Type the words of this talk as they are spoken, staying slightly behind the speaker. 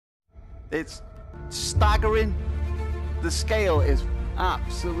It's staggering. The scale is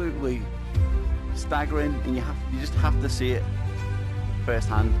absolutely staggering, and you just have to see it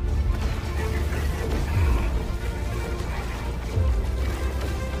firsthand.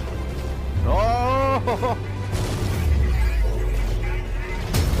 Oh!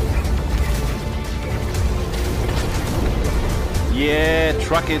 Yeah,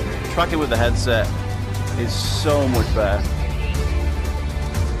 track it with the headset is so much better.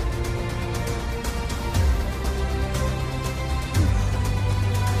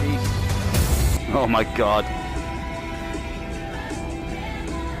 Jeez. Oh my god.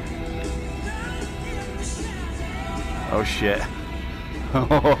 Oh shit.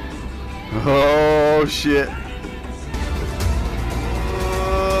 Oh shit.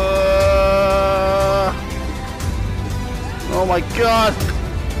 Oh my god.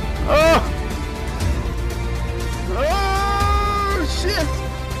 Oh. Oh shit.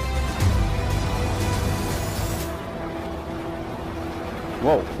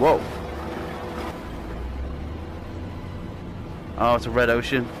 Whoa, whoa. Oh, it's a red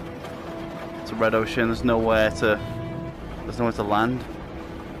ocean. It's a red ocean. There's nowhere to land.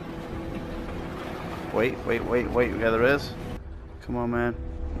 Wait. Yeah, there is. Come on, man.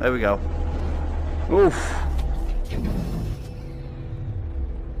 There we go. Oof.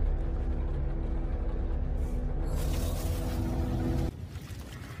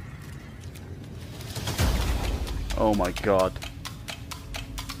 Oh my god.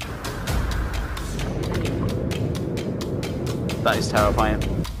 That is terrifying.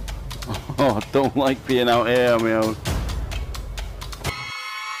 Oh, I don't like being out here on my own.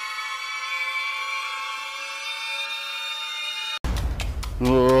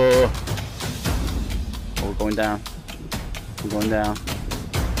 Oh, we're going down. We're going down.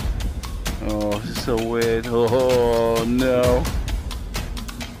 Oh, this is so weird. Oh, no.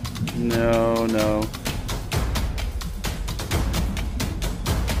 No, no.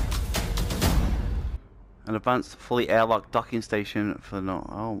 An advanced, fully airlocked docking station for the north.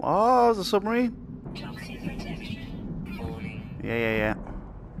 Oh, there's a submarine. Yeah.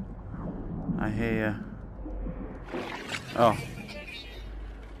 I hear you. Oh.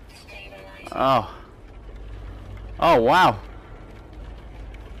 Oh. Oh, wow.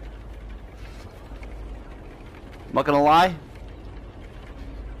 I'm not gonna lie.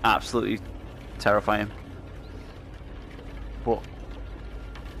 Absolutely terrifying. But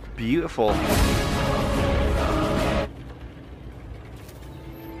beautiful.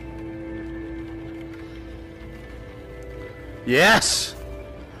 Yes!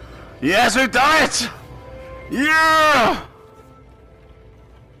 Yes, we've done it! Yeah!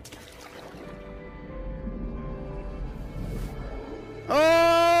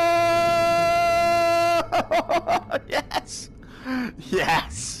 Oh! Yes!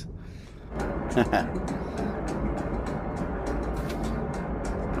 Yes!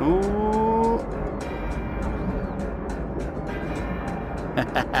 Ooh!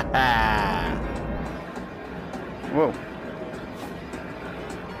 Whoa!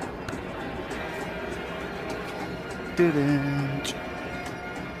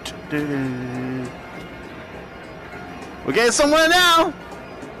 We're getting somewhere now!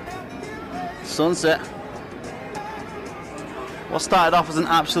 Sunset. What started off as an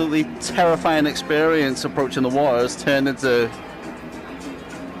absolutely terrifying experience approaching the water has turned into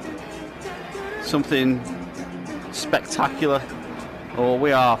something spectacular. Oh,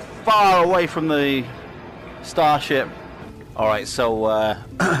 we are far away from the starship. Alright, so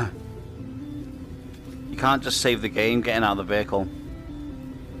you can't just save the game getting out of the vehicle.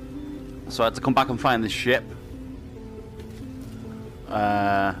 So I had to come back and find the ship.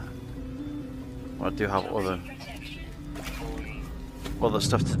 Well, I do have other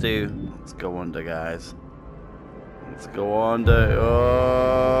stuff to do. Let's go under, guys. Let's go under.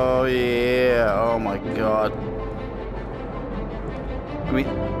 Oh yeah! Oh my god! I mean,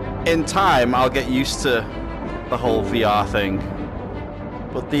 in time I'll get used to the whole VR thing,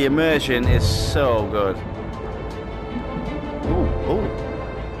 but the immersion is so good. Ooh!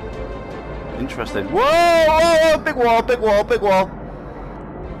 Interesting. Whoa! Big wall! Big wall! Big wall!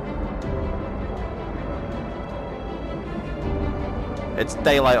 It's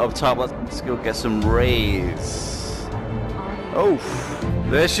daylight up top. Let's go get some rays. Oh,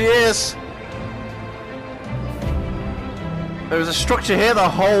 there she is. There was a structure here the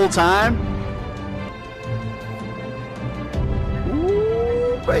whole time.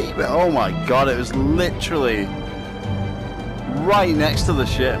 Ooh, baby. Oh my god, it was literally right next to the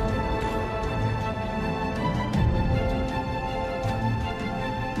ship.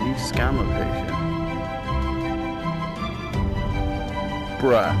 New scan location.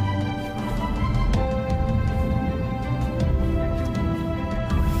 Bruh.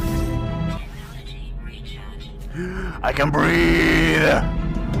 I can breathe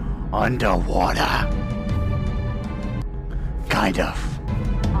underwater. Kind of.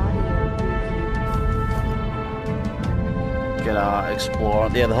 Get our explore.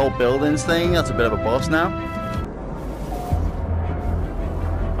 Yeah, the whole buildings thing, that's a bit of a bust now.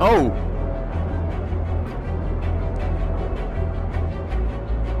 Oh!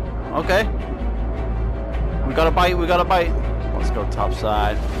 Okay. We got a bite, we got a bite. Let's go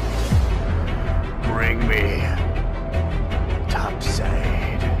topside. Bring me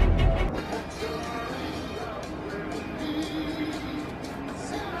topside.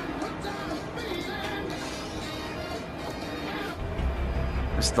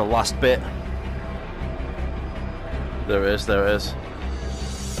 This is the last bit. There is.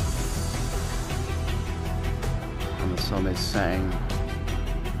 And the sun is setting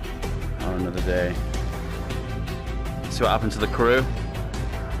on another day. See what happened to the crew.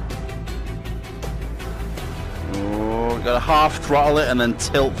 Oh, gotta half throttle it and then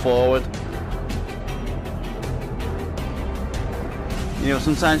tilt forward. You know,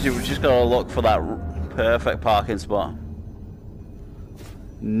 sometimes you just gotta look for that perfect parking spot.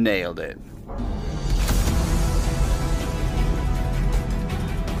 Nailed it.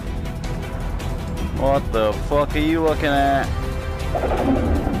 What the fuck are you looking at?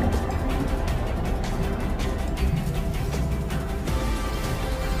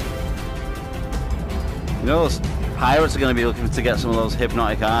 You know, those pirates are going to be looking to get some of those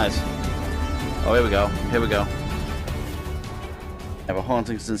hypnotic eyes. Oh, here we go. Here we go. I have a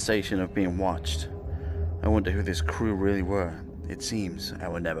haunting sensation of being watched. I wonder who this crew really were. It seems I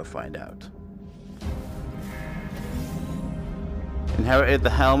will never find out. Inherited the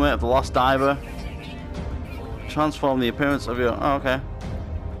helmet of the lost diver. Transform the appearance of your... Oh, okay.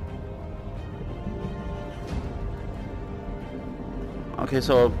 Okay,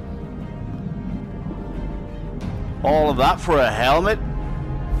 so... all of that for a helmet?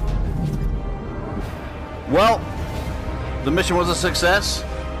 Well, the mission was a success.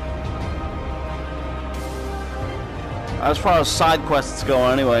 As far as side quests go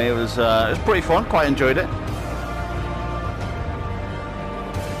anyway, it was pretty fun, quite enjoyed it.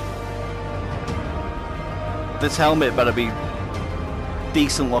 This helmet better be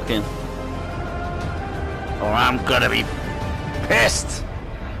decent looking, or I'm gonna be pissed.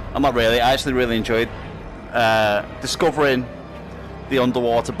 I'm not really, I actually really enjoyed discovering the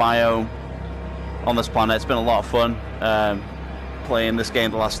underwater biome on this planet. It's been a lot of fun playing this game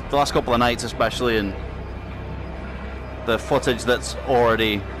the last couple of nights especially, and the footage that's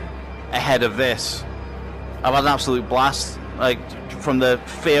already ahead of this. I've had an absolute blast, like from the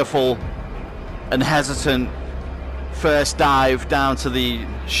fearful and hesitant first dive down to the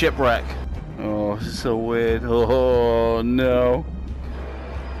shipwreck. Oh, this is so weird. Oh no.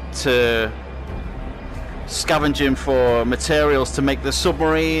 To scavenging for materials to make the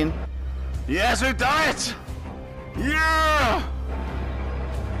submarine. Yes, we've done it! Yeah!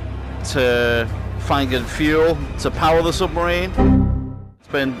 To finding fuel to power the submarine.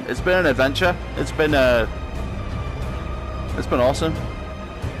 It's been an adventure. It's been awesome.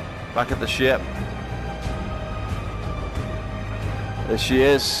 Back at the ship. There she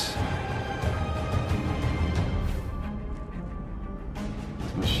is.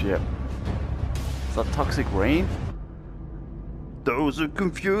 It's my ship. Is that toxic rain? Those who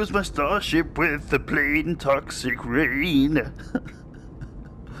confuse my starship with the plain toxic rain.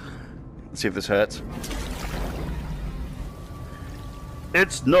 Let's see if this hurts.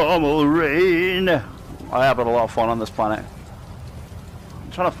 It's normal rain. I have had a lot of fun on this planet.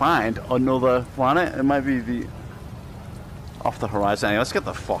 I'm trying to find another planet. It might be the off the horizon. Anyway, let's get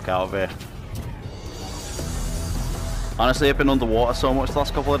the fuck out of here. Honestly, I've been underwater so much the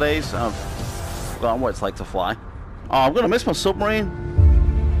last couple of days, I've forgotten what it's like to fly. Oh, I'm gonna miss my submarine.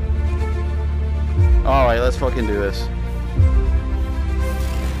 Alright, let's fucking do this.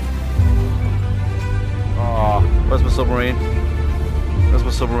 Oh, where's my submarine? Where's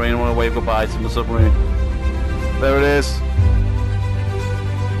my submarine? I want to wave goodbye to my submarine. There it is.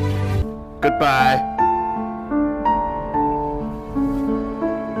 Goodbye.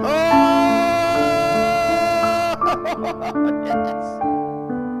 Yes.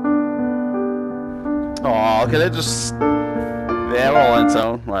 Oh, can it just... They're all in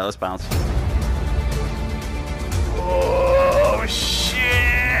tone. Right, let's bounce. Oh,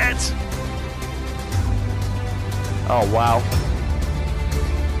 shit! Oh, wow.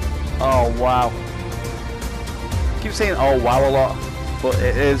 Oh, wow. I keep saying oh, wow a lot, but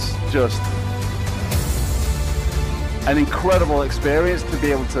it is just an incredible experience to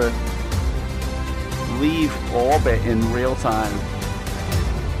be able to leave orbit in real time.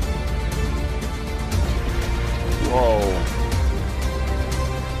 Whoa.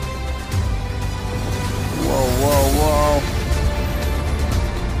 Whoa, whoa, whoa.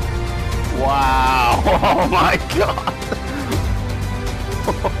 Wow. Oh my god.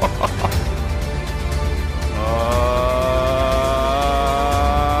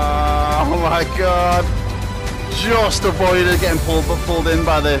 Oh my god. Just avoided getting pulled in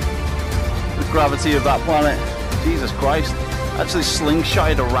by the gravity of that planet. Jesus Christ. Actually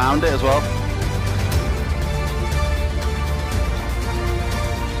slingshotted around it as well.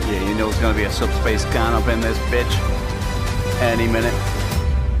 Yeah, you know there's going to be a subspace can up in this bitch any minute.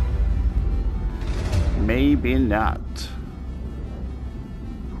 Maybe not.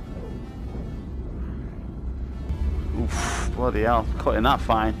 Oof, bloody hell, cutting that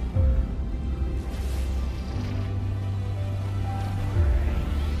fine.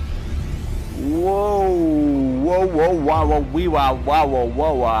 Whoa, whoa, whoa, wow, whoa, wee, wow, wow, whoa,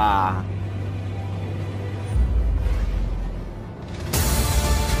 whoa, wow.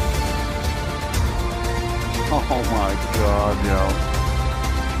 Oh my god, yo.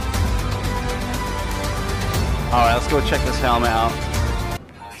 Alright, let's go check this helmet out.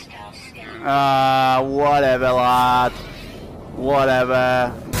 Whatever, lad.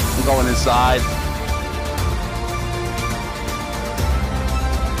 Whatever. I'm going inside.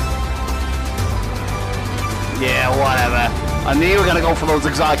 Yeah, whatever. I knew you were gonna go for those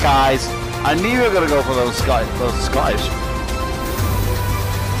exotic eyes. I knew you were gonna go for those Scottish.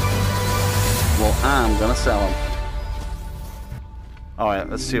 Well, I'm gonna sell them. Alright,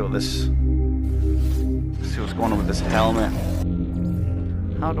 let's see what's going on with this helmet.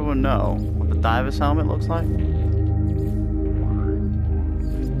 How do I know what the diver's helmet looks like?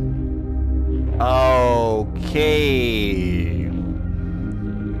 Okay.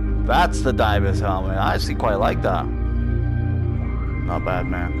 That's the diver's helmet. I actually quite like that. Not bad,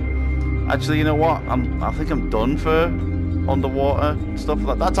 man. Actually, you know what? I think I'm done for underwater stuff.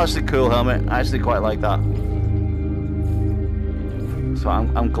 That's actually a cool helmet. I actually quite like that. So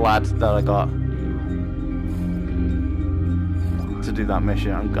I'm glad that I got to do that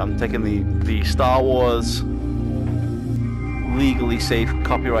mission. I'm taking the Star Wars legally safe,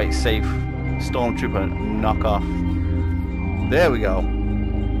 copyright safe Stormtrooper knockoff. There we go.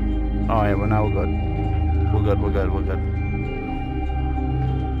 Alright, well now we're good. We're good, we're good, we're good.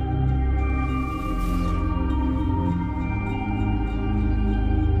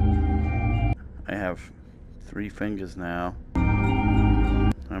 I have 3 fingers now.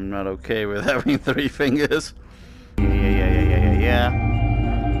 I'm not okay with having 3 fingers. Yeah.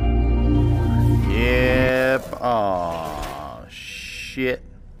 Yep. Oh shit.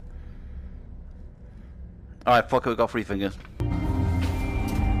 Alright, fuck it, we got 3 fingers.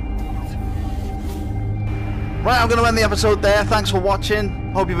 Right, I'm going to end the episode there. Thanks for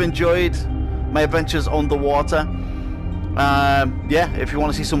watching. Hope you've enjoyed my adventures underwater. Yeah, if you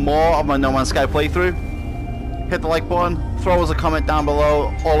want to see some more of my No Man's Sky playthrough, hit the like button, throw us a comment down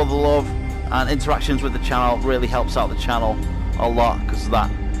below. All of the love and interactions with the channel really helps out the channel a lot, because that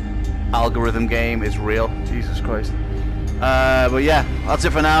algorithm game is real. Jesus Christ. But yeah, that's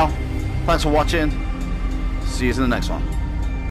it for now. Thanks for watching. See you in the next one.